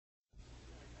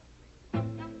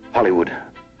Hollywood.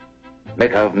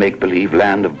 Mecca of make-believe,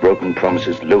 land of broken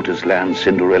promises, Lotus Land,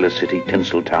 Cinderella City,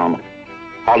 Tinseltown.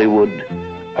 Hollywood,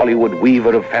 Hollywood,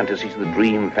 weaver of fantasies, the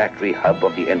dream factory, hub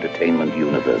of the entertainment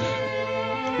universe.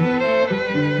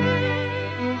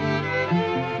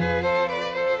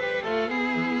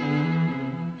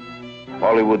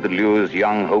 Hollywood that lures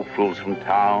young hopefuls from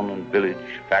town and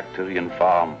village, factory and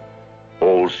farm,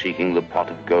 all seeking the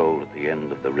pot of gold at the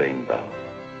end of the rainbow.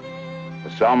 For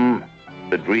some,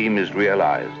 the dream is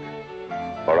realized.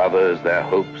 For others, their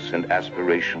hopes and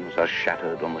aspirations are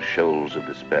shattered on the shoals of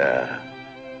despair.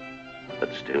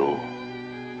 But still,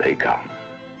 they come.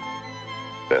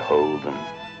 Behold them,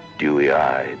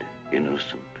 dewy-eyed,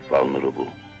 innocent, vulnerable.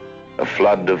 A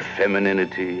flood of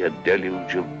femininity, a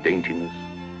deluge of daintiness.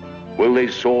 Will they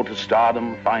soar to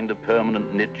stardom, find a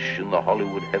permanent niche in the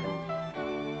Hollywood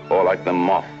heavens? Or like the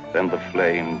moth and the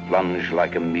flame, plunge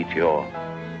like a meteor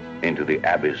into the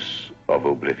abyss of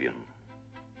oblivion?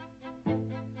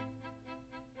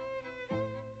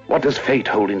 What does fate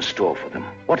hold in store for them?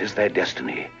 What is their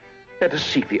destiny? Let us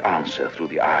seek the answer through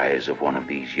the eyes of one of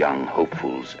these young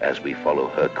hopefuls as we follow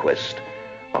her quest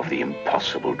of the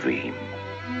impossible dream.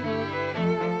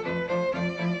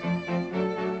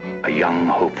 A young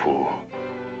hopeful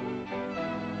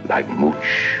like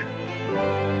Mooch.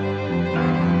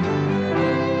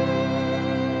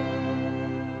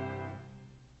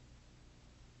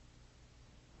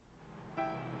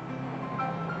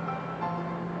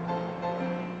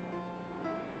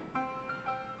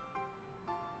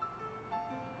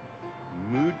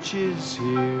 Mooch is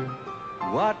here,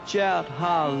 watch out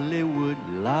Hollywood,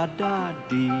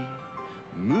 la-da-dee.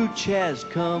 Mooch has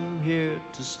come here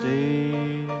to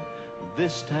stay.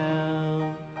 This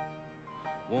town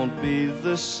won't be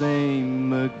the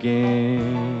same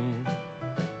again.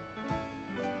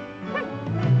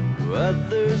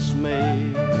 Others may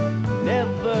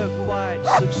never quite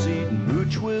succeed,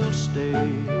 Mooch will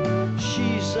stay.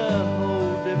 She's a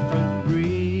whole different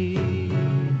breed,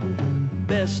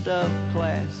 best of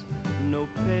class, no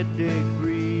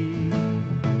pedigree.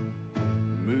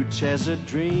 Mooch has a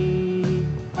dream,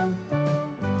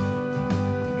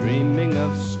 dreaming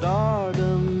of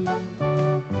stardom,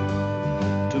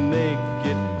 to make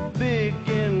it big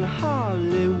in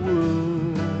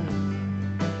Hollywood.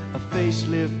 A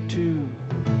facelift too,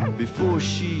 before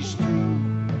she's through.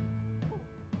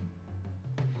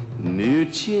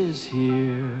 Mooch is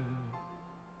here,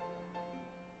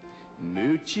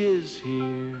 Mooch is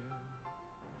here.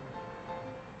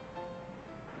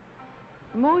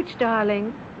 Mooch,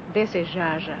 darling, this is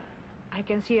Zsa Zsa. I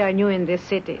can see you're new in this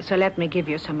city, so let me give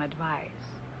you some advice.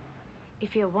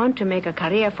 If you want to make a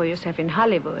career for yourself in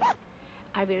Hollywood,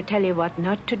 I will tell you what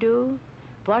not to do,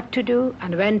 what to do,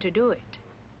 and when to do it.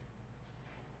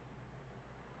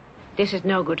 This is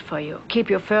no good for you. Keep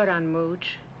your fur on,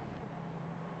 Mooch.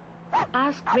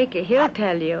 Ask Ricky, he'll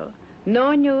tell you.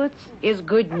 No nudes is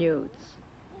good news.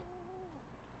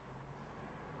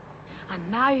 And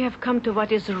now you have come to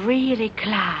what is really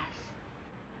class.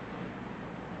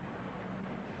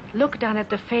 Look down at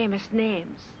the famous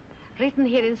names, written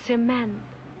here in cement.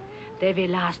 They will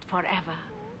last forever.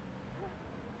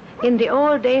 In the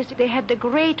old days, they had the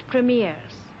great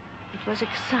premieres. It was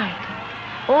exciting.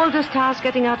 All the stars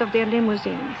getting out of their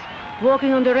limousines,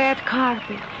 walking on the red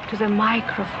carpet to the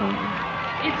microphone.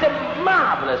 It's a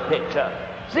marvelous picture,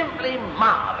 simply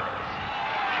marvelous.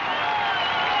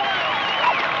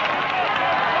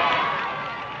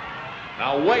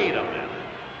 Now, wait a minute.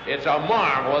 It's a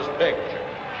marvelous picture.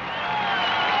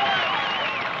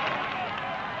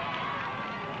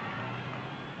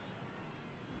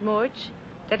 Mooch,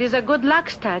 that is a good luck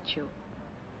statue.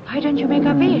 Why don't you make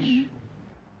a wish?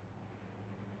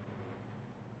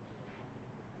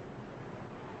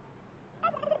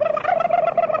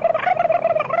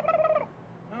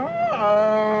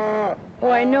 Oh,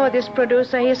 I know this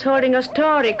producer. He's holding a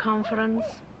story conference.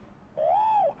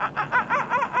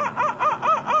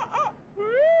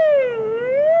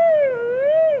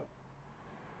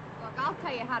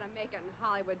 How to make it in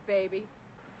Hollywood, baby.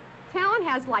 Talent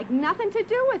has like nothing to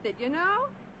do with it, you know?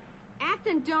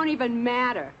 Acting don't even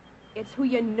matter. It's who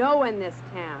you know in this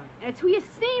town. And it's who you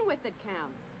seen with that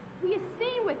counts. Who you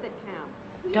seen with that counts.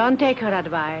 Don't take her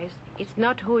advice. It's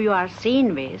not who you are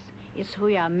seen with. It's who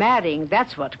you are marrying.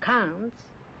 That's what counts.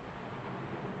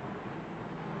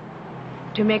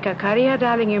 To make a career,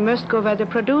 darling, you must go where the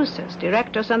producers,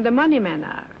 directors, and the money men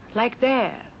are. Like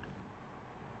there.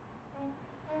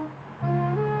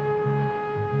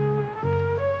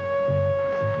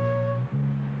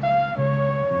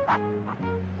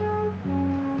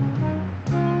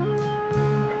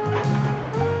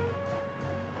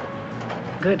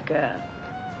 Good girl.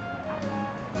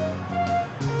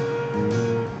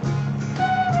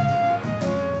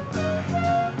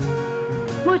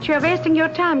 Mooch, you're wasting your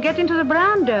time. Get into the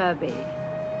brown derby.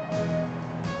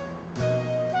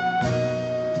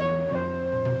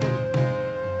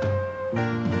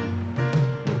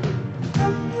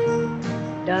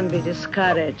 Don't be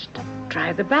discouraged.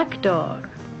 Try the back door.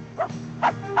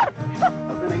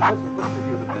 Vinny, let's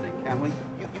review the bidding, can we?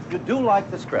 You do like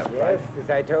the script, right? Yes, as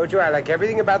I told you, I like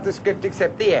everything about the script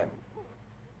except the end.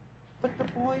 But the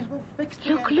boys will fix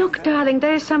the Look, darling,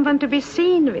 there is someone to be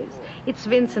seen with. It's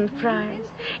Vincent Price.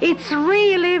 It's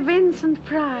really Vincent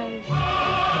Price.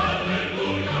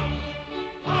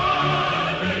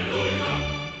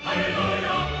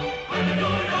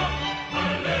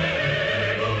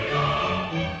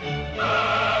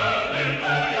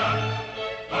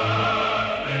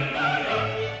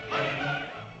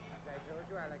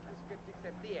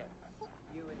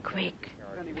 Quick,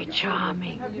 be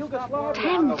charming.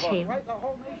 Tempt him.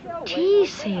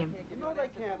 Tease him. You know they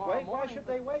can't wait. Why should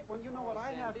they wait when you know what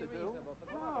I have to do?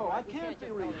 No, I can't be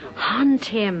reasonable. Hunt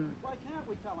him. Why can't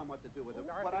we tell him what to do with it?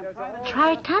 What I'm trying to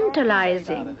Try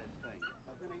tantalizing.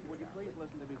 Would you please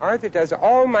listen to me? Arthur does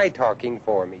all my talking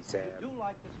for me, Sam.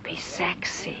 Be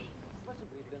sexy.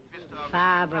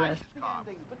 Fabulous.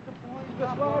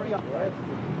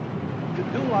 You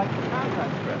do like the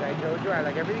contract script. I told you, I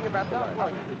like everything about the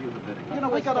lunch. You know,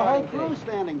 we got a whole crew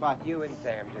standing by. You and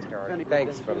Sam just argued.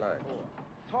 Thanks for lunch.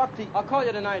 Talk to you. I'll call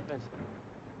you tonight, Vincent.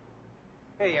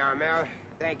 Here you are, Mel.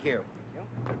 Thank you.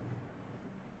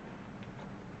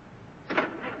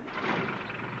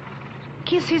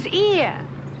 Kiss his ear.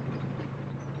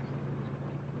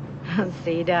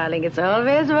 See, darling, it's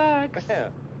always works.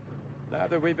 Well, now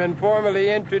that we've been formally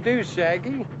introduced,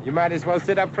 Shaggy, you might as well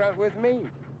sit up front with me.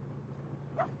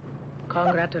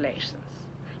 Congratulations.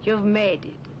 You've made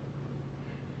it.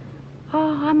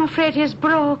 Oh, I'm afraid he's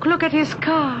broke. Look at his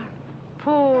car.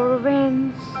 Poor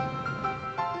Vince.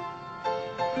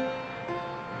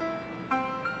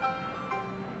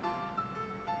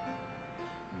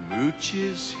 Mooch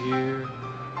is here,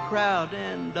 crowd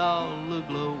and all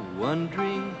aglow,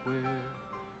 wondering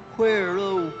where,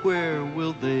 oh, where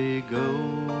will they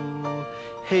go?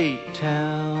 Hey,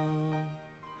 town,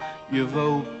 you've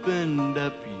opened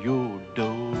up your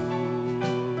door.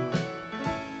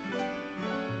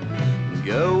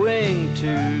 Going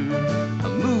to a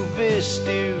movie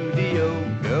studio,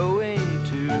 going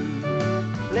to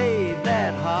play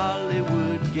that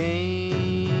Hollywood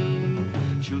game.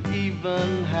 She'll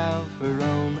even have her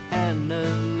own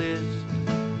analyst.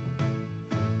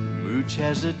 Mooch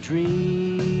has a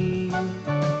dream.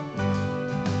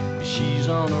 She's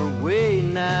on her way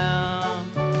now.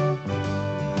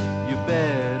 You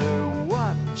better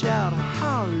watch out,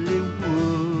 Hollywood.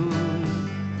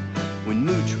 When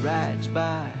Mooch rides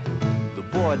by the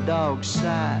boy dog's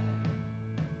side,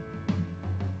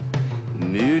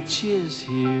 Mooch is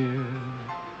here.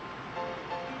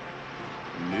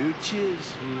 Mooch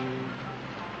is here.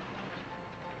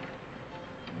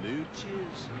 Mooch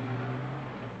is here.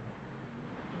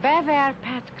 Daviau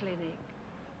Pet Clinic.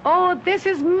 Oh, this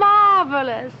is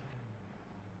marvelous.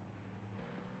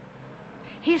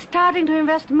 He's starting to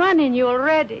invest money in you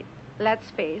already. Let's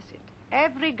face it.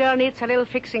 Every girl needs a little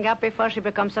fixing up before she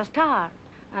becomes a star.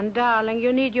 And, darling,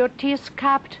 you need your teeth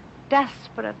capped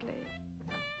desperately.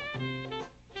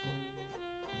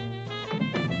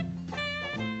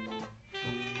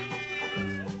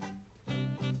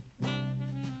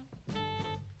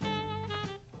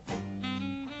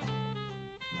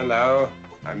 Hello,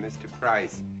 I'm Mr.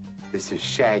 Price. This is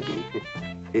Shaggy.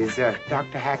 Is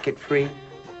Dr. Hackett free?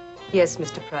 Yes,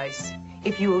 Mr. Price.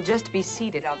 If you will just be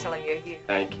seated, I'll tell him you're here.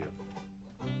 Thank you.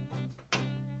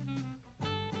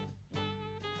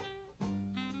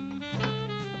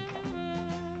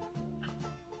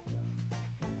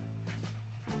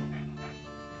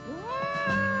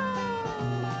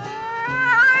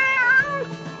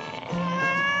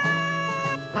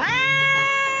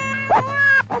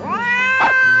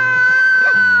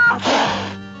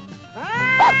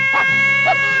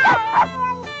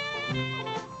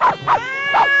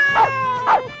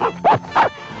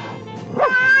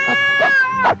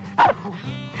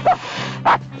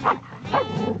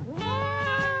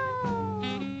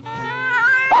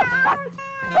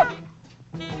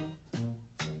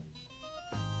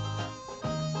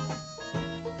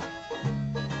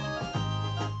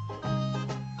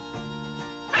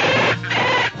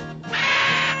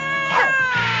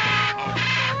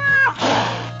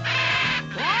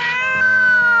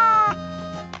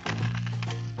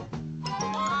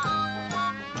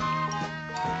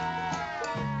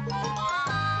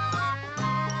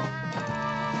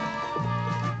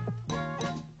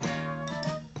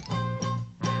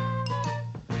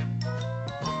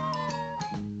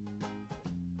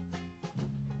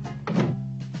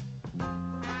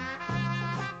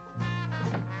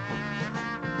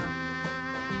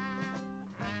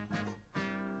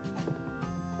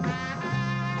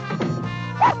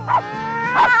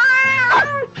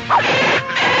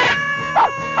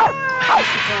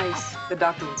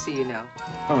 doctor will see you now.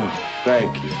 Oh,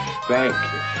 thank you. Thank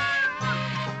you.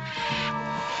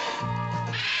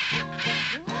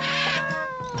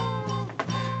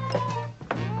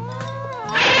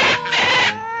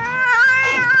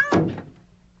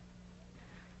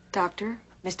 Doctor,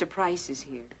 Mr. Price is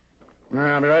here.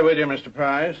 I'll be right with you, Mr.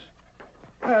 Price.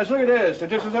 Yes, look at this. They're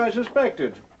just as I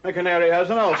suspected. The canary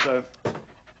has an ulcer.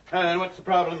 And what's the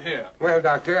problem here? Well,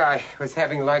 Doctor, I was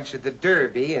having lunch at the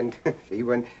Derby, and see,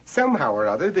 when somehow or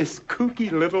other this kooky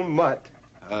little mutt...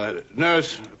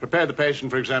 Nurse, prepare the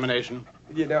patient for examination.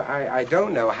 You know, I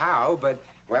don't know how, but,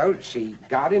 well, she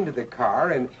got into the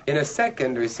car, and in a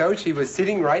second or so, she was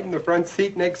sitting right in the front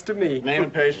seat next to me. Name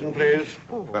and patient, please.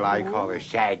 Well, I call her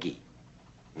Shaggy.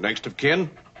 Next of kin?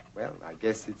 Well, I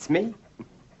guess it's me.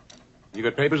 You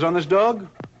got papers on this dog?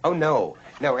 Oh, no.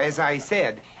 No, as I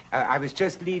said, I was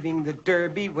just leaving the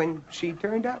Derby when she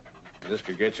turned up. This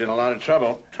could get you in a lot of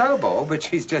trouble. Trouble? But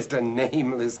she's just a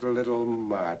nameless little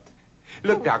mutt.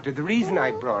 Look, Doctor, the reason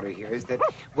I brought her here is that,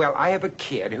 well, I have a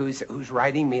kid who's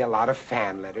writing me a lot of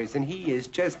fan letters, and he is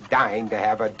just dying to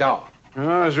have a dog. Oh,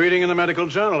 I was reading in the medical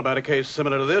journal about a case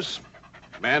similar to this.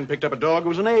 A man picked up a dog who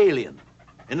was an alien,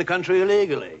 in the country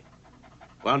illegally.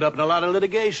 Wound up in a lot of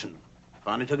litigation.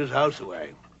 Finally took his house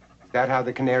away. Is that how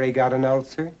the canary got an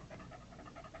ulcer?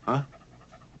 Huh?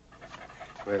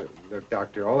 Well, look,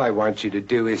 Doctor, all I want you to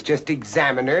do is just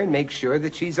examine her and make sure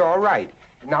that she's all right.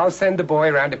 And I'll send the boy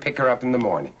around to pick her up in the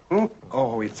morning. Hmm?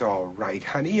 Oh, it's all right,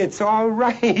 honey. It's all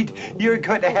right. You're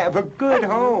going to have a good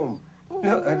home.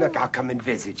 Look, I'll come and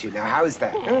visit you now. How's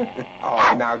that? Huh?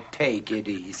 Oh, now take it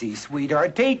easy,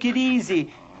 sweetheart. Take it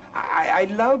easy. I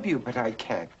love you, but I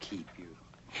can't keep you.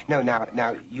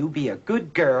 Now, you be a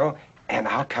good girl, and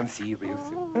I'll come see you real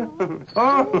soon.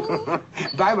 Oh,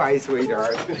 bye-bye,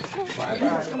 sweetheart.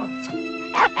 Bye-bye.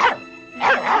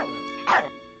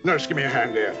 Nurse, give me a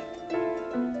hand here.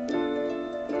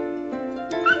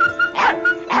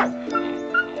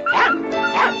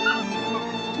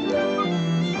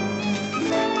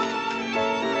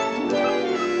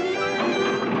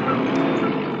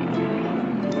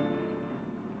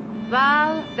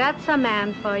 Well, that's a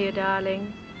man for you,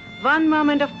 darling. One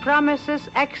moment of promises,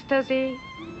 ecstasy,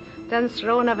 then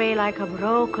thrown away like a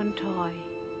broken toy.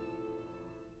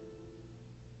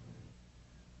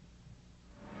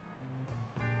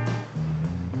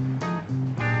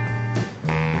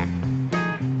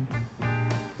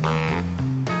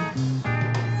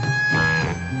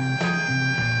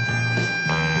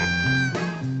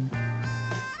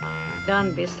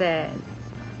 Don't be sad.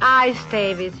 I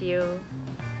stay with you.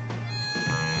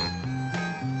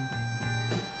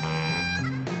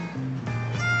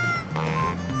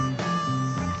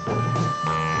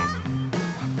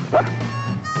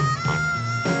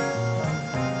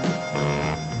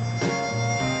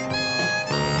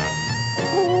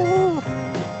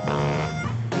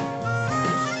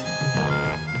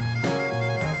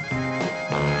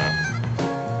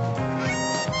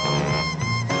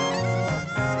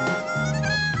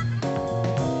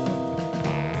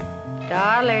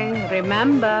 Darling,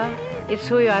 remember, it's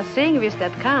who you are seeing with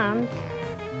that counts.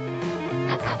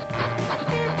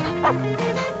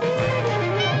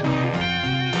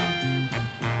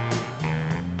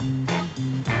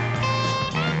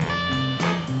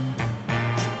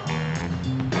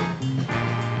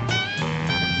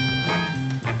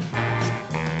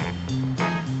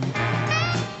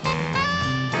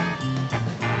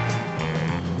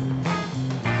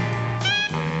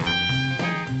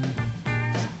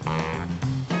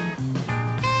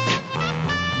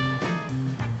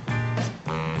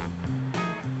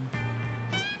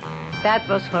 That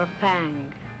was for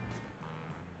Fang.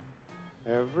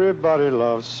 Everybody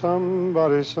loves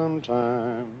somebody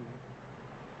sometime.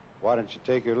 Why don't you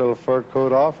take your little fur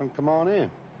coat off and come on in?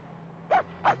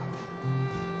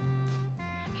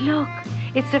 Look,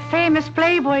 it's the famous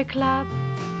Playboy Club.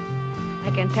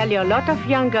 I can tell you a lot of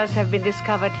young girls have been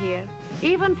discovered here,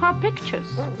 even for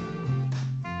pictures.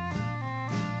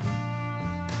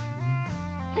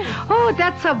 Oh,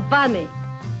 that's a bunny.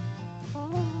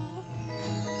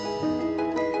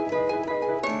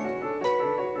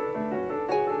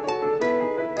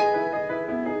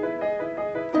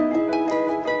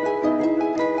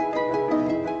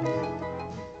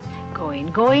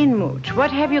 Go in, Mooch. What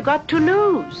have you got to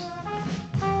lose?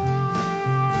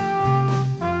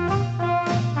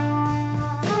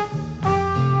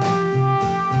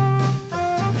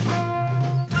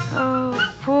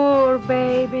 Oh, poor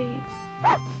baby.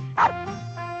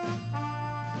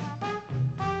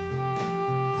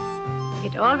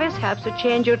 It always helps to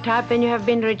change your type when you have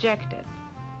been rejected.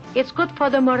 It's good for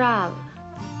the morale.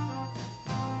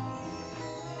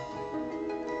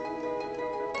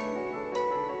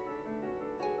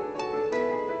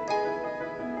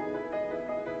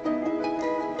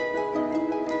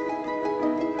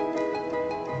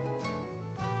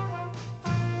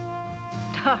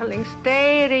 darling,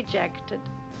 stay rejected.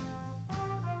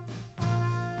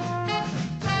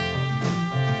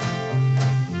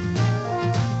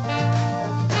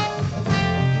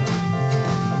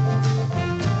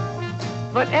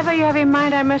 Whatever you have in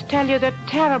mind, I must tell you the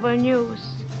terrible news.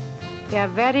 There are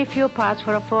very few parts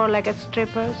for a four-legged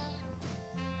strippers.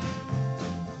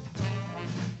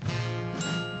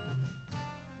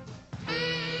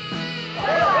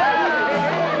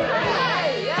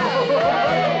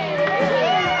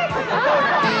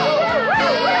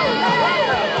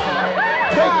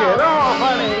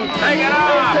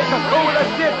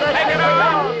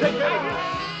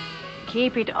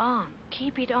 Keep it on.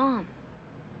 Keep it on.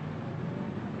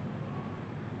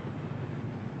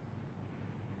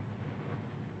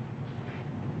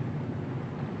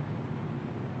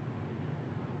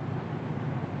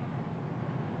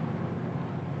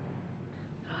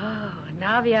 Oh,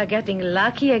 now we are getting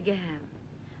lucky again.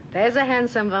 There's a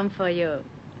handsome one for you.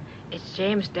 It's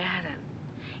James Darren.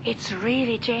 It's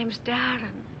really James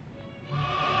Darren.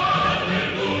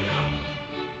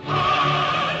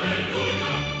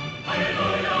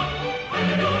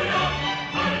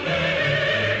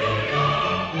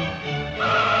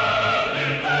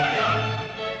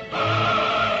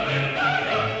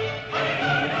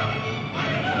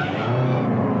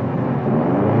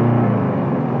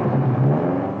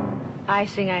 I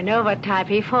think I know what type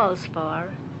he falls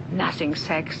for. Nothing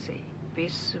sexy. Be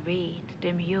sweet,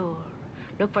 demure.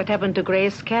 Look what happened to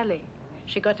Grace Kelly.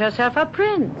 She got herself a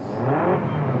prince.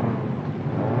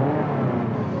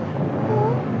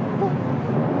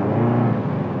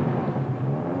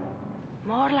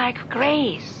 More like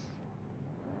Grace.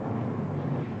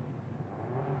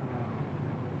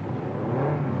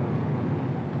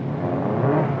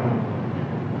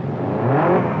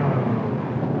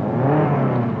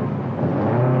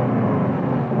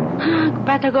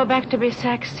 Better go back to be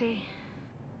sexy.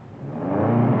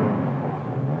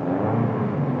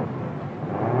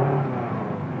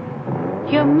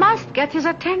 You must get his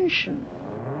attention.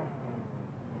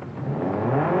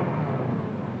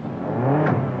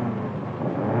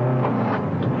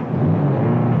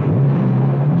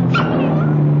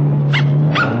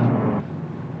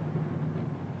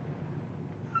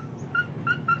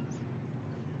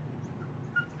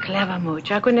 Clever,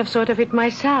 Mooch. I couldn't have thought of it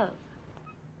myself.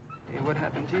 Hey, what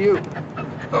happened to you?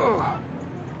 Oh.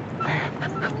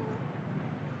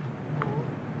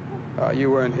 Oh,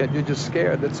 you weren't hit. You're just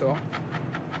scared, that's all.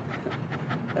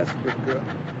 That's a good girl.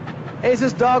 Hey, does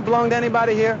this dog belong to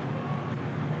anybody here?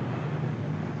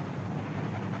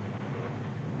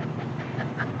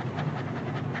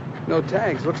 No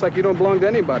tags. Looks like you don't belong to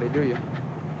anybody, do you?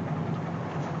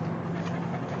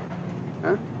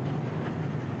 Huh?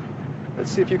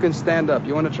 Let's see if you can stand up.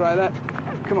 You want to try that?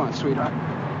 Come on, sweetheart.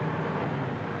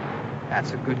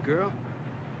 That's a good girl.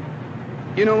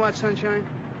 You know what, Sunshine?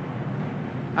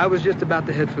 I was just about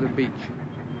to head for the beach.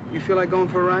 You feel like going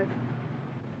for a ride?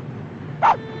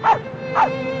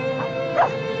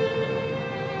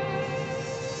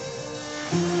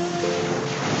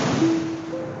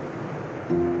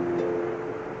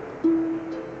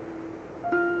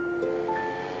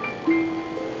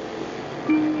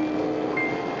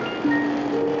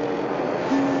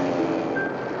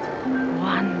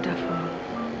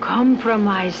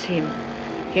 Compromise him.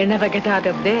 He'll never get out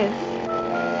of this.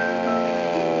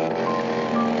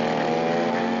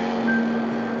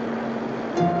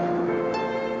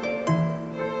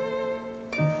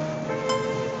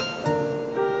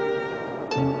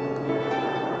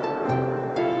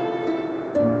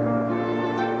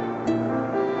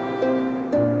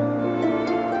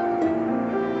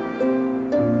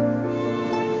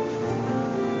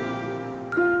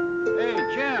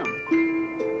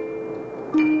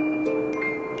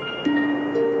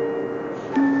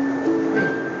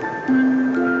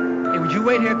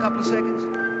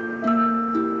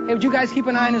 Would you guys keep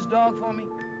an eye on this dog for me?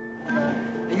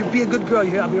 Hey, you be a good girl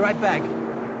here. I'll be right back.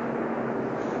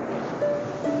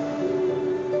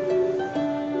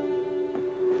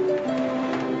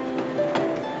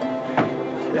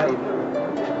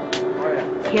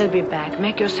 He'll be back.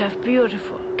 Make yourself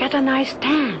beautiful. Get a nice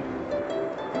tan.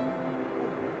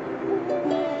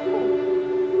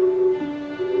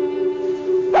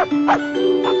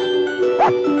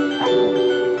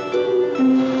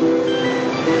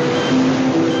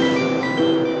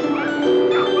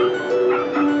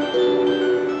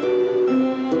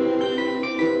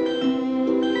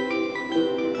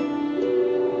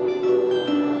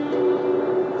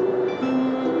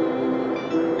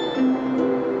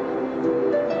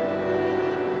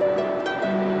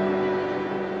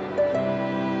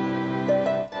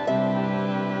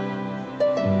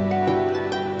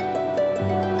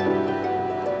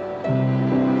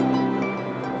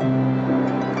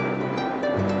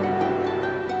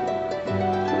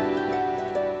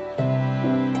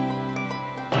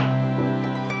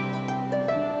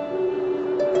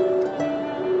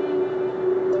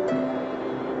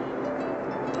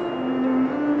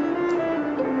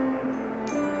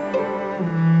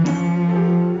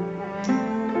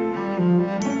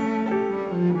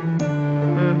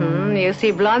 See,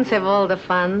 blondes have all the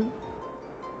fun.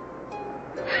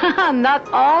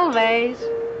 Not always.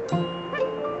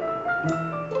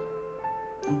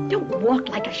 Don't walk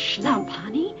like a schlump,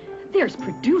 honey. There's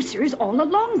producers all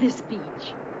along this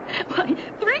beach. Why,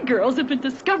 3 girls have been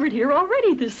discovered here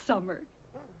already this summer.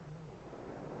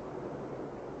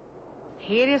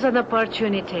 Here is an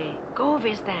opportunity. Go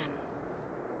with them.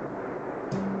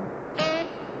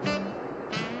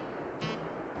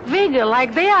 Wiggle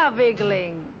like they are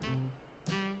wiggling.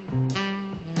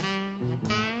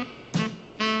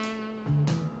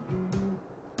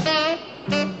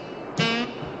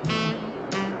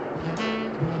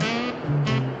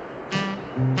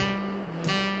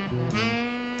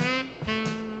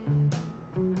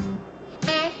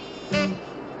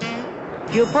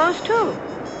 You pose too.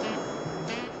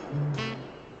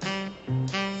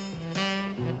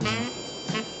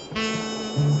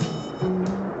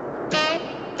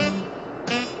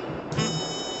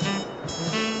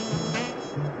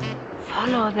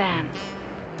 Follow them.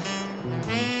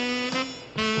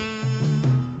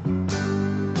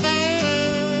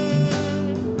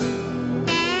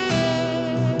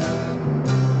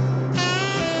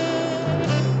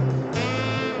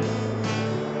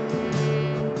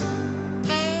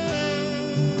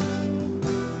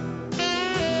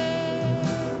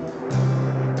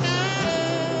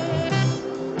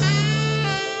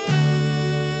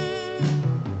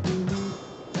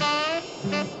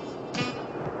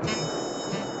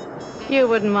 You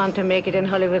wouldn't want to make it in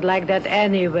Hollywood like that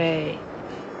anyway.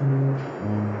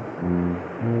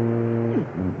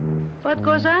 What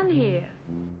goes on here?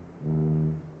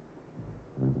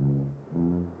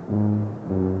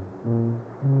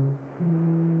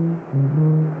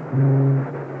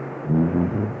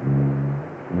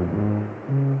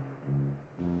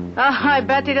 Oh, I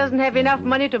bet he doesn't have enough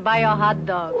money to buy a hot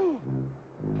dog.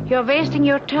 You're wasting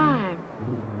your time.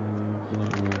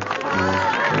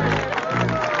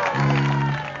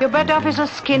 You're better off as a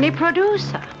skinny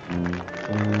producer.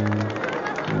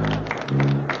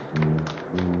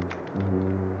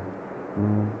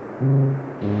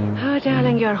 Oh,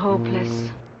 darling, you're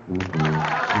hopeless.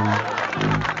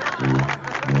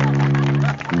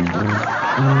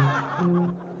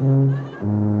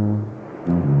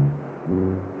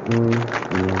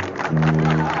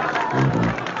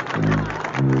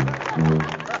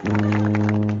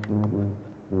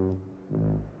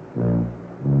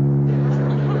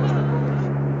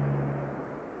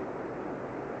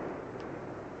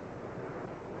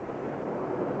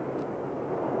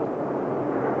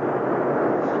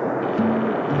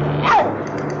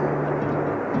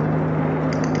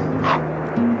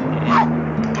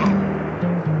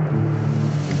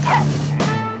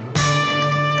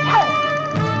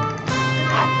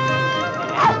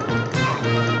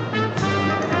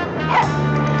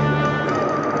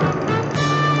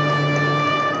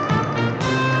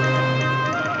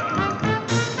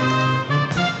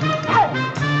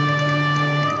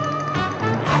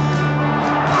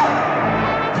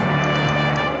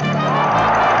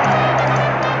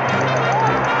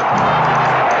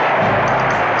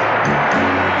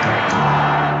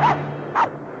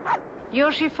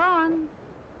 Your chiffon.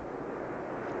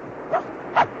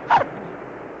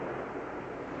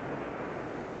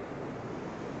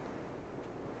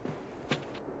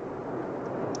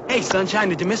 Hey, Sunshine,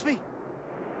 did you miss me?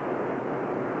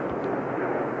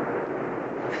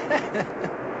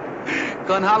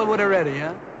 Gone Hollywood already,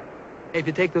 huh? Hey, if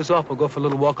you take those off, we'll go for a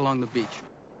little walk along the beach.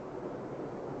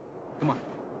 Come on.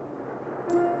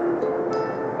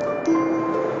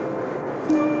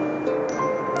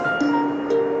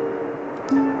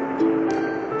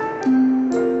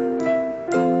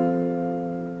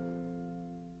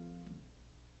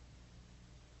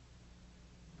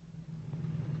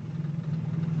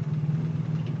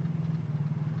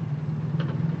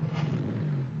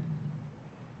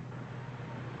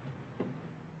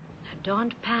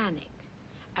 Don't panic.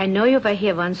 I know you were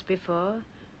here once before,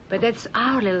 but that's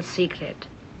our little secret.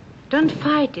 Don't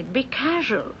fight it. Be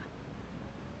casual.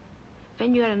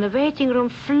 When you're in the waiting room,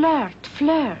 flirt.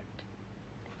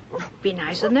 Be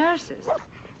nice to nurses.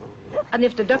 And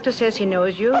if the doctor says he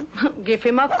knows you, give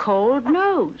him a cold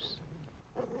nose.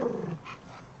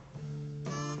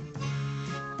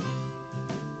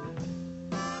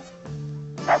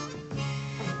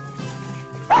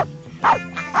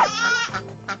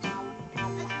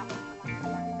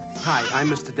 Hi, I'm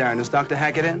Mr. Darren. Is Dr.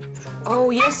 Hackett in? Oh,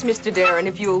 yes, Mr. Darren.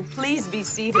 If you'll please be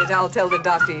seated, I'll tell the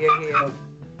doctor you're here.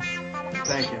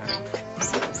 Thank you,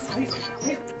 honey.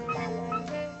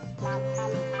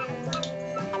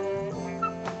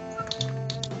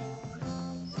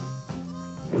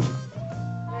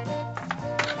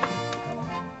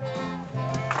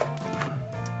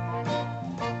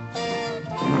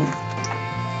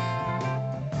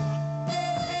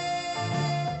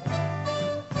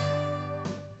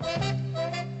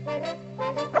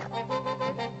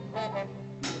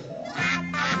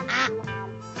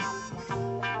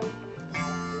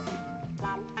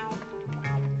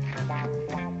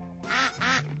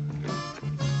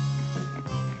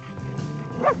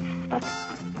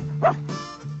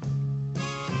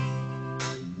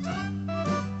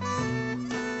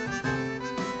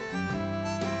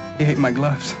 He ate my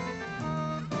gloves.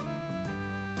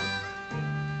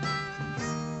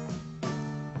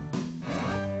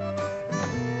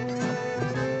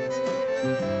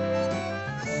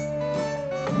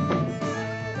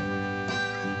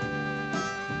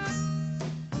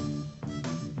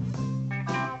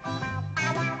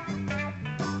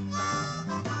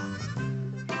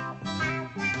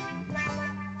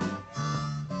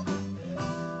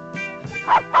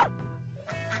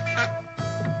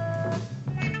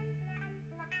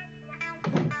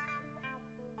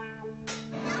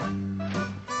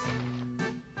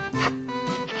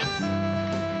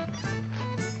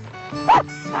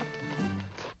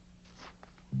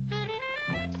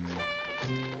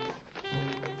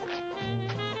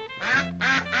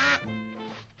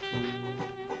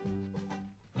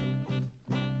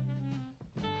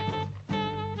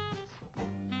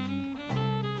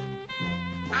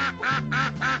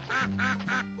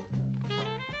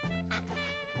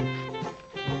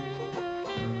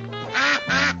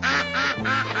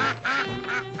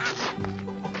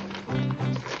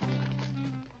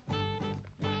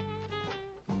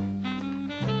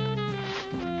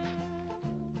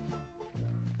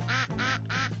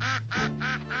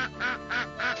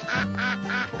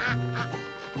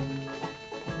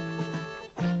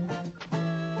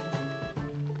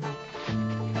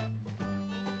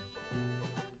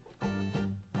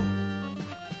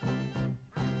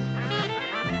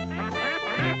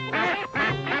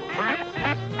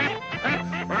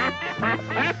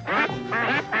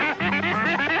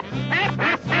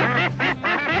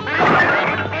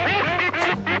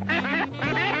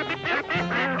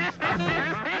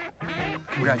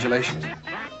 Congratulations.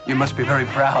 You must be very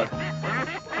proud.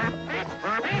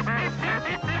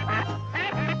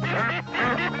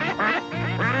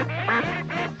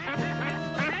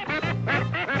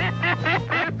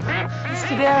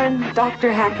 Mr. Darren,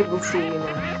 Dr. Hackett will see you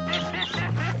now.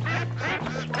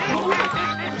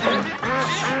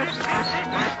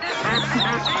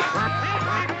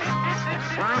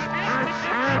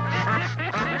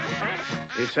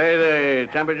 You say the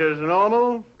temperature's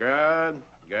normal? Good,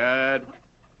 good.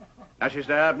 Now she's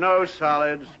to have no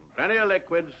solids, plenty of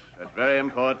liquids, that's very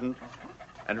important,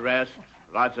 and rest,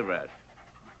 lots of rest.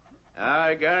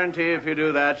 I guarantee if you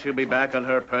do that, she'll be back on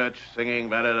her perch singing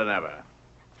better than ever.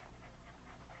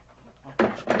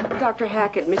 Dr.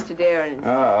 Hackett, Mr. Darren.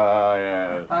 Oh,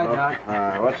 yes. Hi,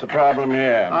 Doc. What's the problem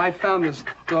here? I found this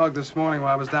dog this morning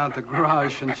while I was down at the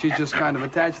garage, and she just kind of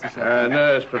attached herself.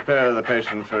 Nurse, prepare the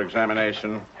patient for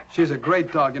examination. She's a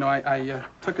great dog. You know, I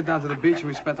took her down to the beach, and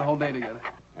we spent the whole day together.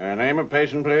 Name of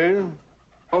patient, please.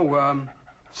 Oh,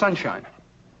 Sunshine.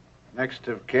 Next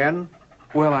of kin?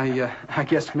 Well, I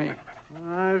guess me.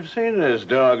 I've seen this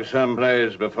dog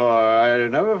someplace before. I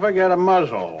never forget a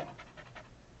muzzle.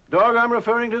 Dog I'm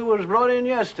referring to was brought in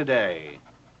yesterday.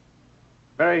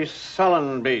 Very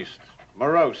sullen beast.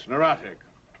 Morose, neurotic.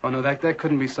 Oh, no, that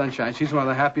couldn't be Sunshine. She's one of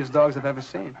the happiest dogs I've ever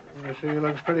seen. She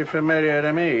looks pretty familiar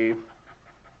to me. Of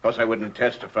course, I wouldn't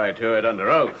testify to it under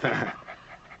oath.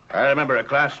 I remember a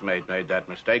classmate made that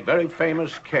mistake. Very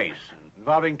famous case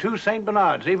involving two St.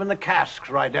 Bernards. Even the casks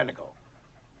were identical.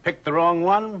 Picked the wrong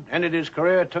one, ended his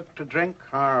career, took to drink.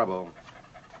 Horrible.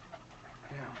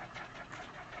 Yeah.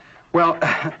 Well,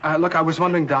 look, I was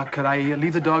wondering, Doc, could I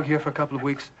leave the dog here for a couple of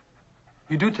weeks?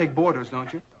 You do take boarders,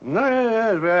 don't you? No,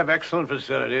 yes, we have excellent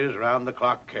facilities,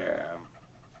 round-the-clock care.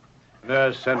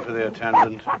 Nurse, send for the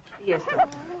attendant. Yes,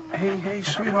 Doctor. Hey,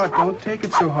 sweetheart, don't take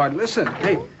it so hard. Listen,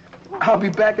 hey, I'll be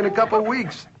back in a couple of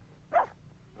weeks.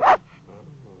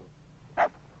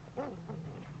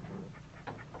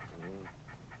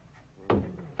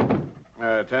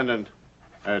 Attendant,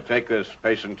 take this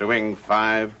patient to wing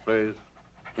 5, please.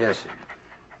 Yes, sir.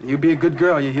 You be a good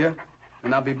girl, you hear?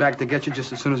 And I'll be back to get you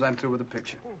just as soon as I'm through with the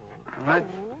picture. All right?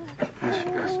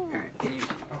 Yes.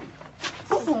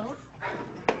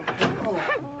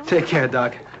 Take care,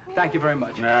 Doc. Thank you very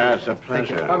much. It's a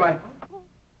pleasure. Bye-bye.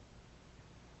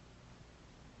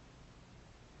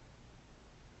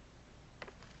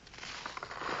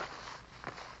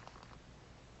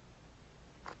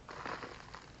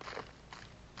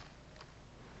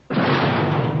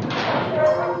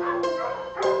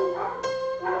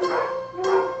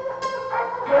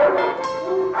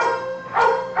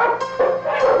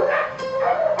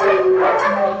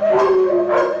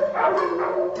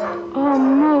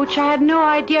 I had no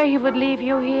idea he would leave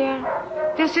you here.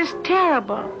 This is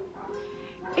terrible.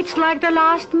 It's like the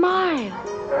last mile.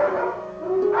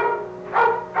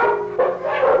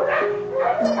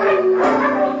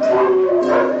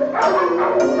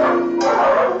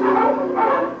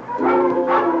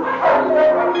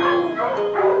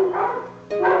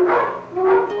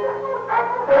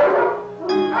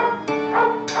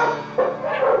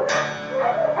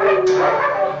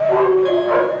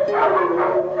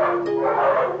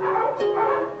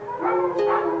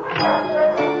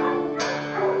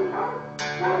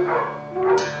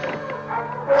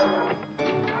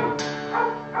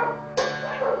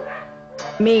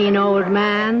 Mean old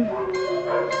man.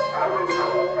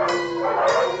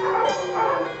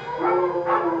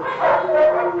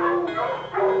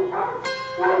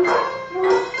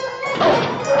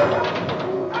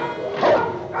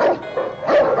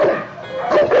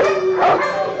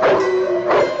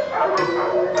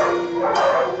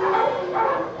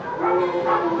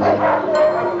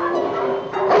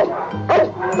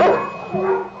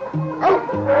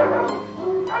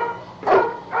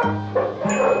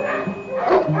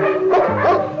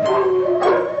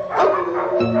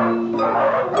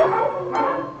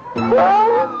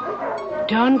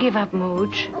 Don't give up,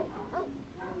 Mooch.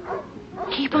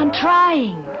 Keep on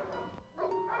trying.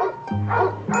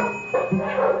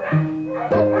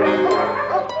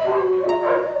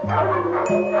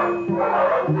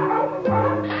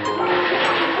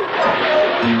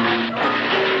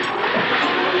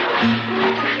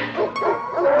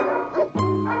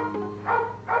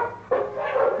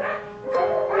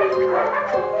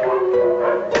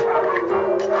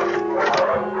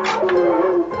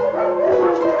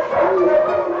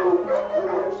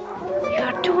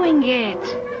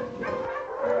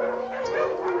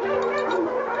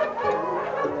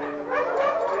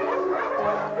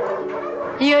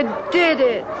 You did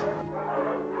it!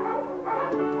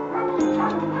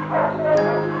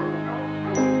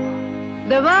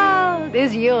 The world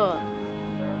is yours.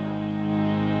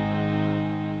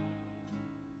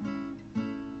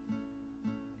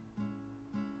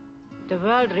 The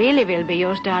world really will be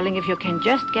yours, darling, if you can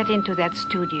just get into that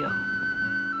studio.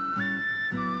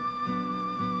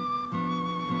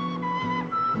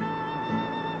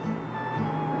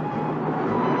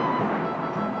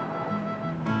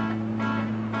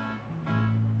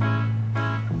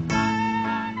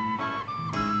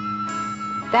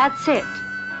 That's it.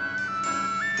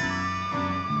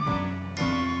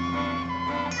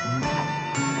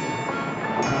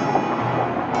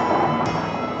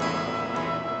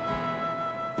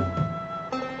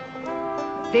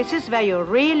 This is where you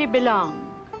really belong.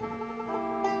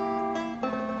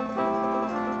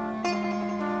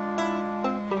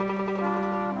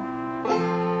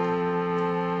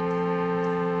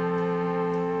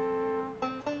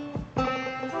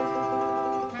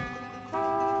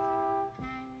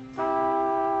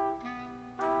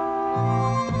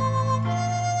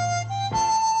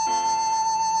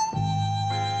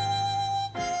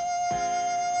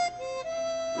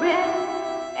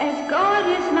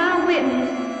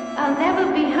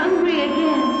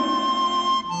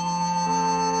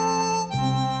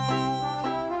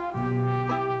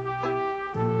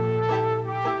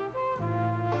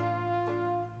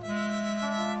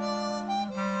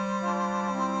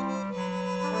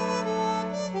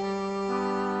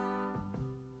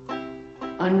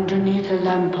 Underneath a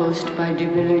lamppost by the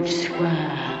village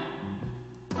square,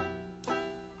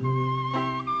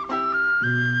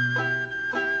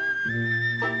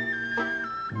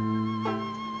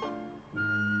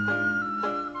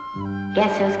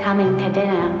 guess who's coming to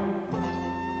dinner?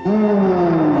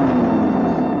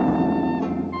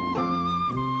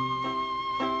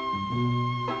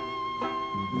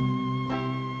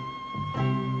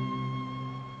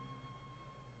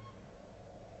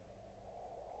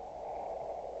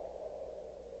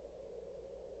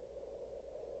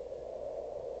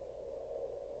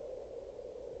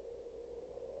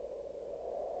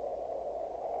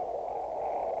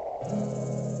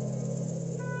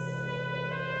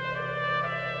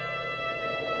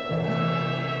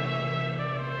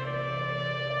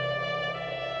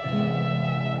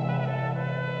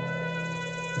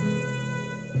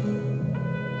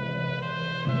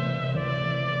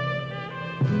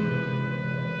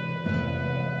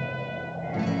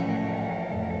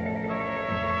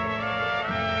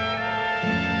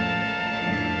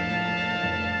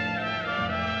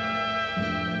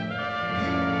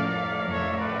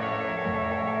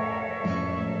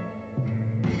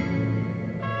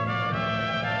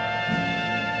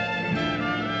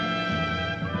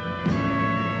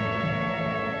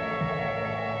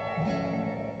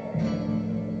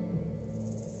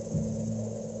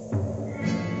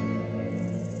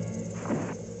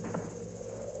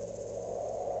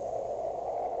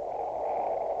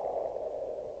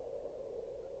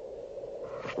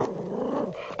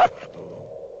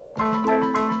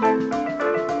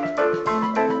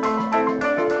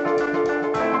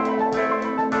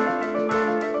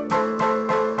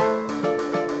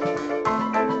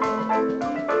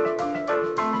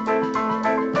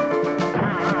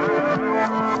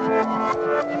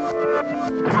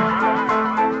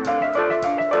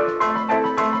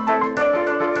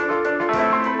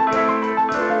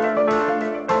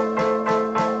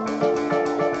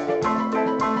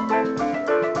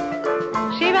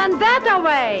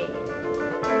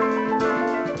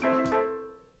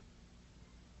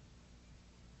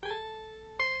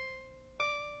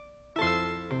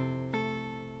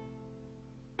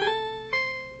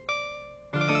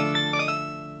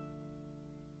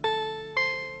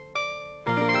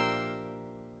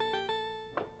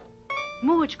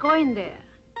 Mooch, go in there.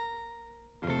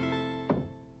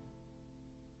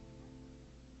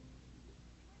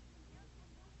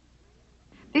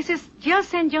 This is Jill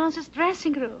St. John's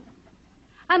dressing room.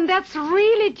 And that's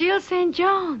really Jill St.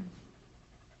 John's.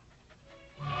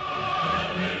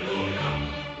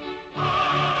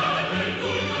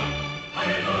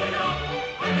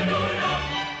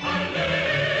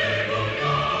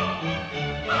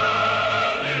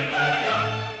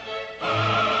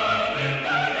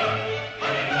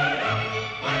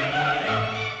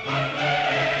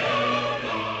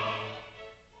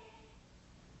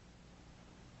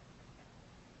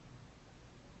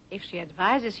 If she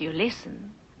advises you,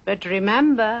 listen. But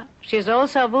remember, she's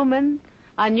also a woman,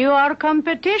 and you are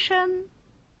competition.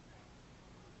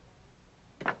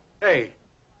 Hey,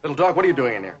 little dog, what are you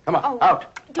doing in here? Come on,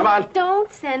 out. Come on.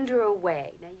 Don't send her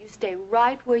away. Now, you stay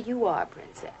right where you are,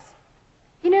 Princess.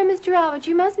 You know, Mr. Albert,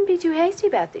 you mustn't be too hasty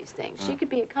about these things. She could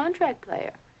be a contract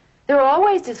player. They're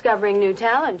always discovering new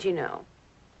talent, you know.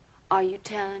 Are you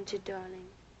talented, darling?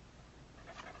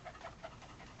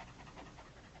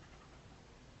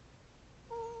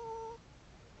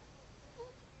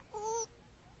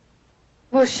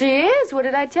 Well, she is. What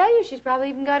did I tell you? She's probably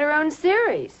even got her own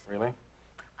series. Really?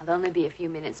 I'll only be a few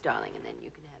minutes, darling, and then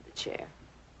you can have the chair.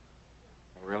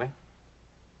 Really?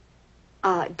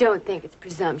 Don't think it's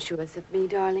presumptuous of me,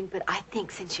 darling, but I think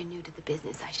since you're new to the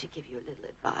business, I should give you a little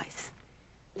advice.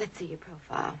 Let's see your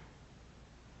profile.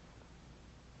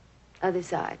 Other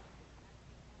side.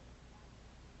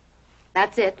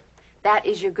 That's it. That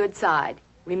is your good side.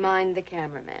 Remind the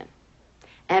cameraman.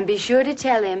 And be sure to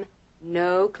tell him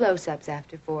no close-ups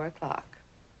after 4 o'clock.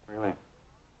 Really?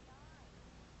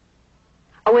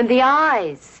 Oh, and the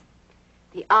eyes.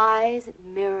 The eyes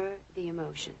mirror the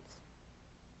emotions.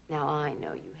 Now, I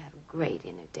know you have great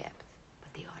inner depth,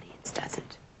 but the audience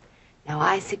doesn't. Now,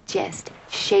 I suggest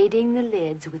shading the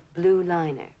lids with blue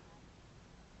liner.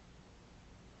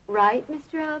 Right,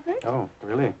 Mr. Albert? Oh,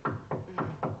 really?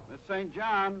 Miss St.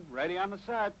 John, ready on the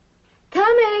set.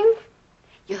 Coming!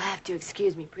 You'll have to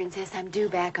excuse me, Princess. I'm due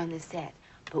back on the set.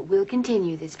 But we'll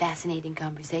continue this fascinating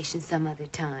conversation some other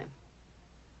time.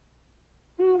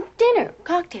 Dinner,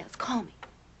 cocktails, call me.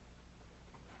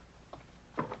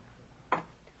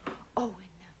 Oh, and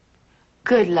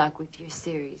good luck with your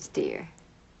series, dear.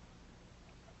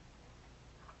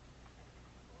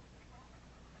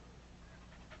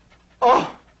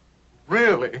 Oh,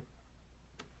 really?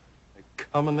 They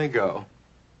come and they go.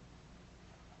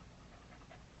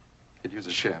 Could use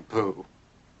a shampoo.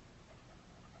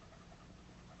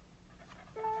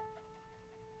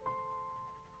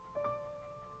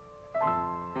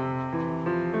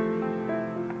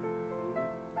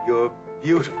 You're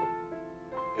beautiful,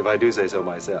 if I do say so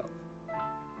myself.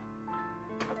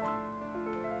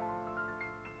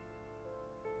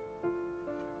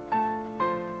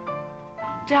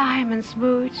 Diamonds,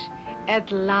 Mooch.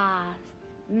 At last.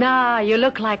 Now you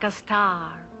look like a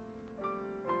star.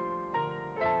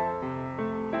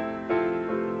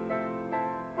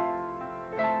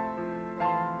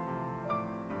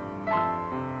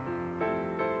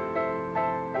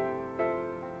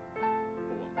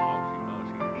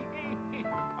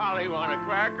 Polly want a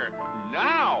cracker.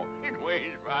 Now it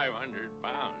weighs 500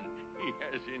 pounds.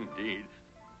 Yes, indeed.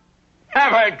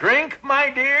 Have a drink, my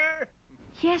dear?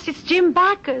 Yes, it's Jim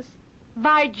Backus.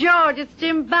 By George, it's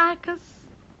Jim Backus.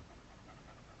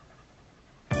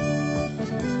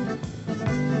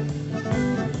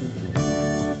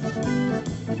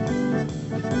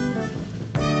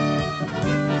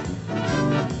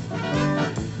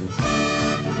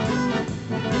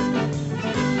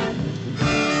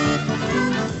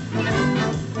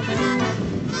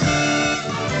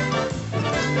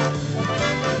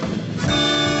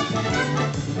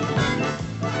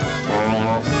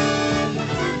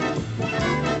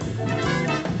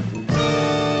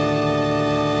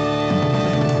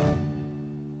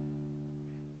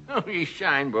 These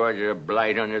signboards are a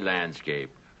blight on your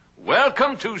landscape.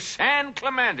 Welcome to San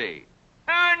Clemente.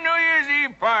 A New Year's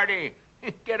Eve party.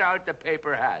 Get out the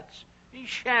paper hats.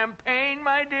 Champagne,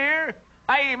 my dear.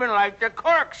 I even like the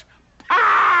corks.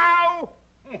 Pow!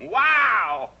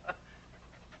 Wow!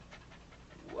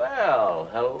 Well,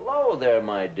 hello there,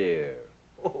 my dear.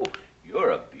 Oh,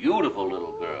 you're a beautiful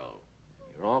little girl.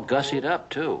 You're all gussied up,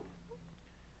 too.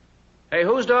 Hey,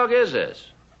 whose dog is this?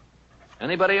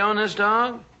 Anybody own this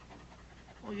dog?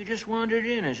 Oh, you just wandered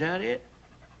in, is that it?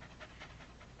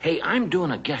 Hey, I'm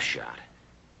doing a guest shot,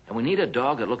 and we need a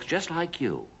dog that looks just like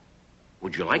you.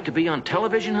 Would you like to be on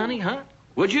television, honey, huh?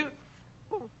 Would you?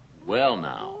 Well,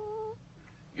 now,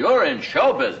 you're in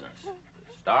show business.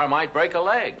 The star might break a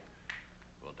leg.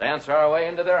 We'll dance our way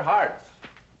into their hearts.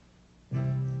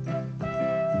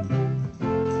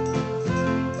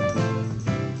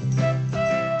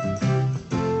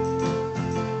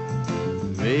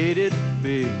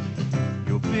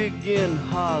 big in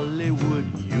Hollywood,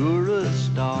 you're a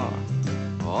star.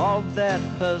 All that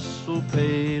hustle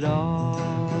paid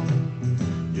off.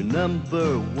 You're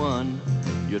number one,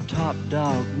 you're top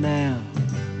dog now.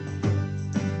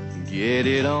 Get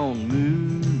it on,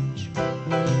 Mooch.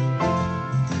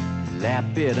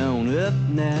 Lap it on up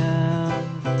now.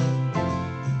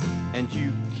 And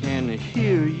you can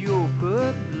hear your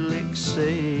public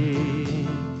say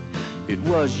it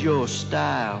was your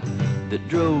style that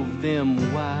drove them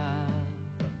wild.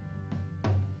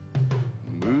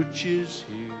 Mooch is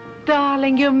here.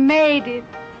 Darling, you made it.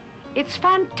 It's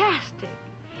fantastic.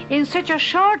 In such a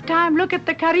short time, look at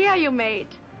the career you made.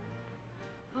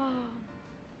 Oh,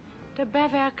 the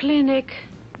Daviau Clinic.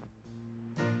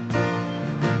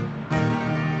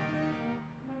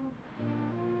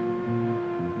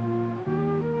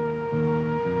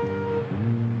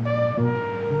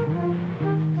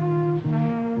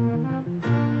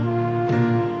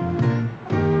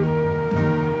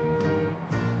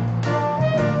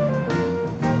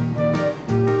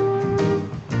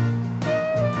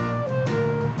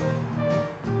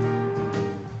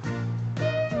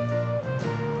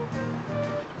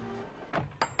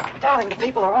 Darling, the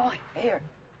people are all here.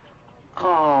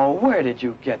 Oh, where did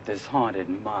you get this haunted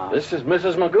mug? This is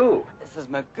Mrs. Magoo. Mrs.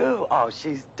 Magoo? Oh,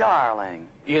 she's darling.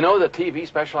 You know the TV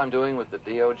special I'm doing with the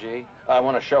DOG? I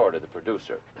want to show her to the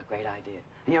producer. A great idea.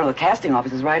 And, you know, the casting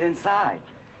office is right inside.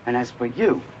 And as for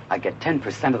you, I get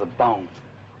 10% of the bone.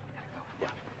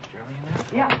 Yeah. Really now?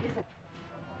 Yeah, listen.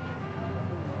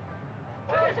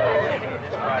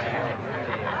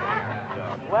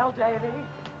 Well, Davy,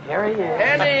 here he is.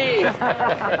 Eddie!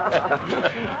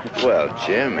 Well,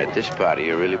 Jim, at this party,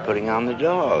 you're really putting on the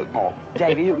dog. Oh,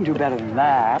 Davy, you can do better than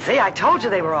that. See, I told you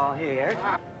they were all here.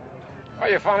 Oh,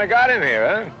 you finally got him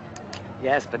here, huh?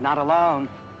 Yes, but not alone.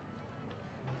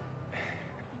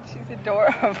 She's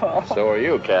adorable. So are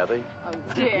you, Kathy. Oh,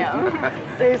 Jim.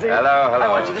 Daisy. Hello, hello. I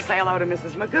want you to say hello to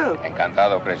Mrs. Magoo.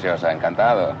 Encantado, preciosa,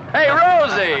 encantado. Hey,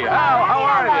 Rosie! How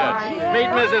are you? Meet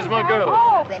Mrs. Magoo.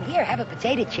 Oh, then here, have a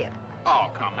potato chip.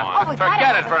 Oh, come on. Oh,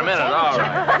 Forget it for a minute, all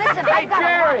right. Listen, Hey,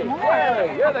 Jerry!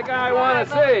 Jerry, you're the guy I want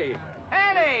to see.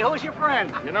 Annie, who's your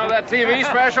friend? You know that TV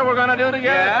special we're going to do together?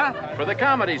 Yeah? For the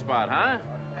comedy spot, huh?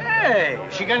 Hey,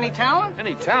 she got any talent?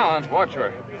 Any talent? Watch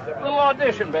her. Little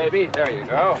audition, baby. There you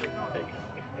go.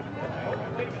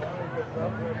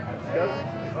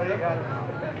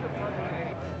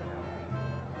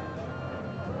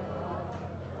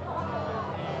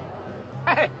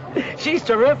 She's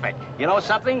terrific. You know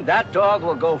something? That dog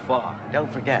will go far.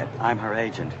 Don't forget, I'm her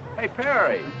agent. Hey,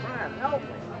 Perry.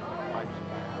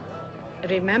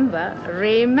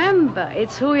 Remember,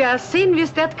 it's who you are seen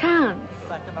with that counts.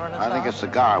 I think a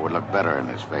cigar would look better in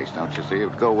his face, don't you see? It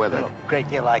would go with it. Great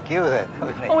deal like you, then.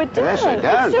 Oh, it does. Yes, it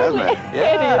does, doesn't it?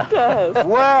 Yeah. It does.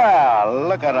 Well,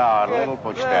 look at our little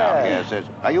push down here. Says,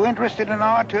 are you interested in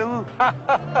R2?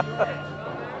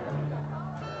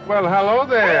 Well, hello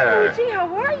there. Hey, Lucy,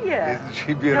 how are you? Isn't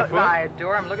she beautiful? No, I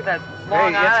adore him. Look at that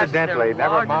long Hey, eyes. incidentally, They're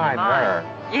never larger than mind mine. her.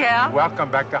 Yeah?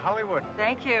 Welcome back to Hollywood.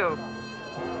 Thank you.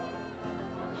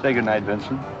 Say goodnight,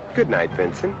 Vincent. Good night,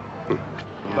 Vincent.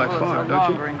 By Well, far, it's a don't you?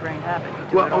 longer ingrained habit. You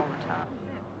do Well, it all the time.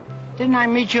 Didn't I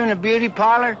meet you in a beauty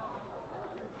parlor?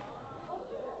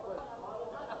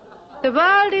 The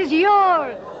world is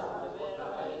yours.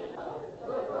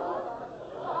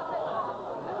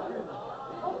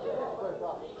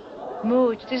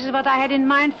 Mooch, this is what I had in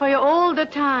mind for you all the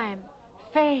time.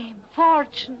 Fame,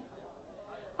 fortune.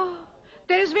 Oh,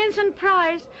 there's Vincent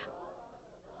Price.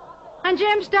 And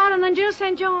James Darren and Jill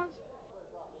St. John's.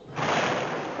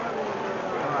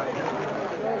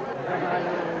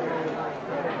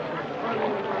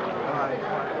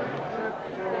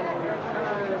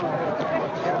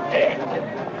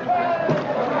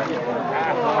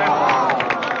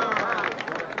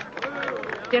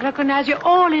 They recognize you,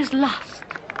 all is lost.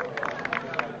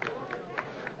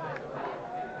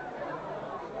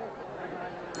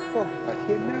 Oh,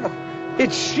 you know,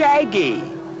 it's Shaggy.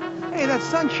 Hey, that's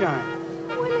Sunshine.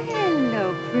 Well,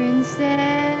 hello,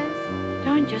 princess.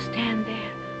 Don't just stand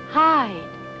there. Hide.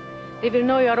 They will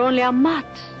know you're only a mutt.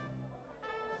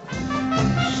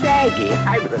 Shaggy,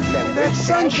 I remember. That's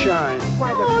Sunshine.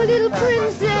 Oh, little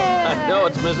princess. I know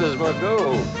it's Mrs.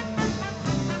 Magoo.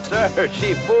 Sir,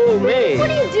 she fooled me. What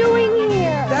are you doing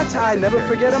here? That's how I never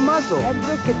forget a muzzle. And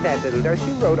look at that little girl.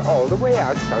 She rode all the way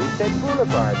out Sunset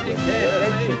Boulevard.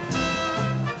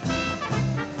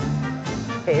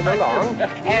 Came along,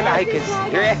 and I could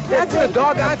see her. That's the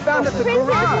dog I found at the Princess,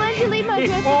 why garage. don't you leave my He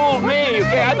dress? fooled me.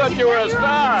 I thought you were a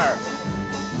star.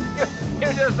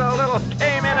 You just a little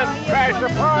came in and crashed the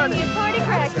party. Party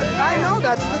cracker. I know,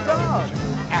 that's the dog.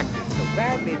 Acted so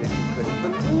badly that you couldn't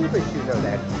believe it, you know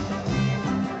that.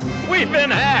 We've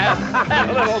been had. That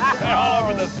little girl all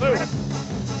over the suit.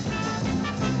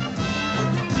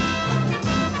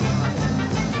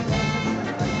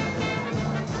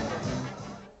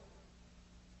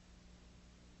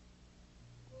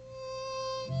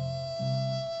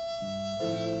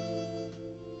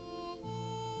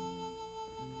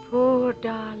 Poor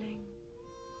darling.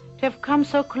 To have come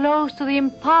so close to the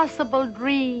impossible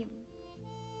dream.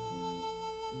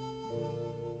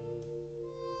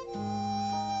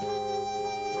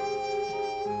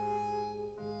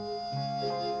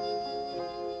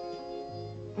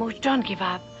 Mooch, don't give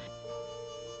up.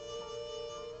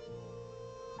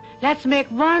 Let's make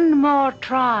one more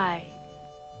try.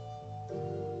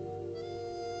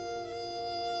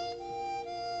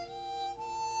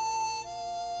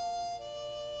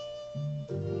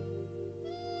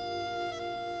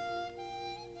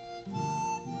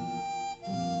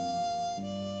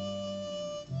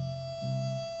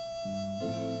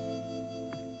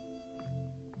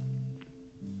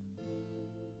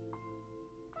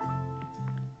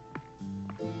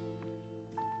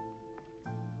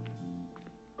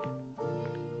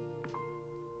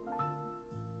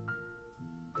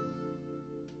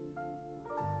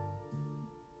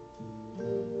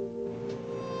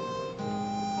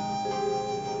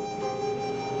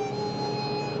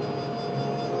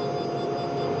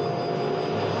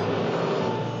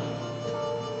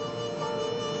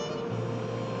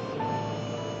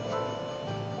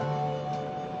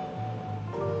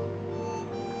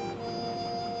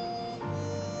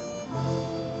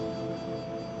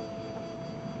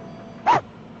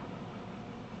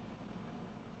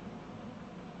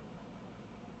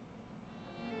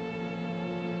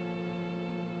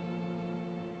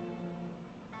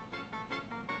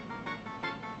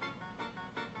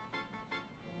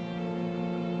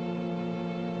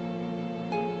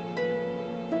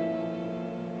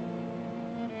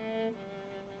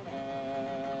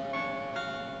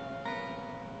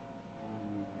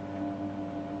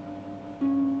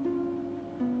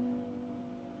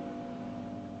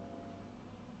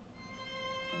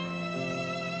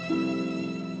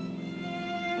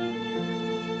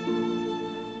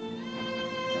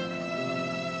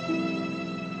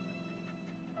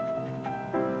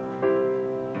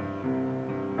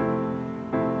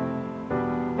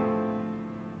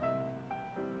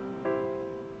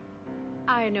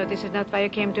 I know this is not why you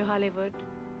came to Hollywood,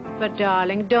 but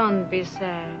darling, don't be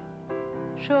sad.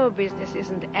 Show business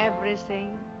isn't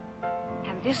everything,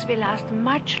 and this will last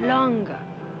much longer.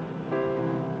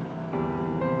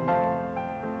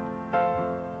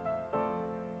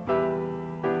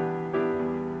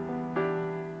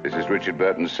 This is Richard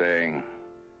Burton saying,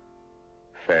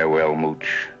 farewell,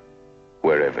 Mooch,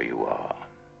 wherever you are.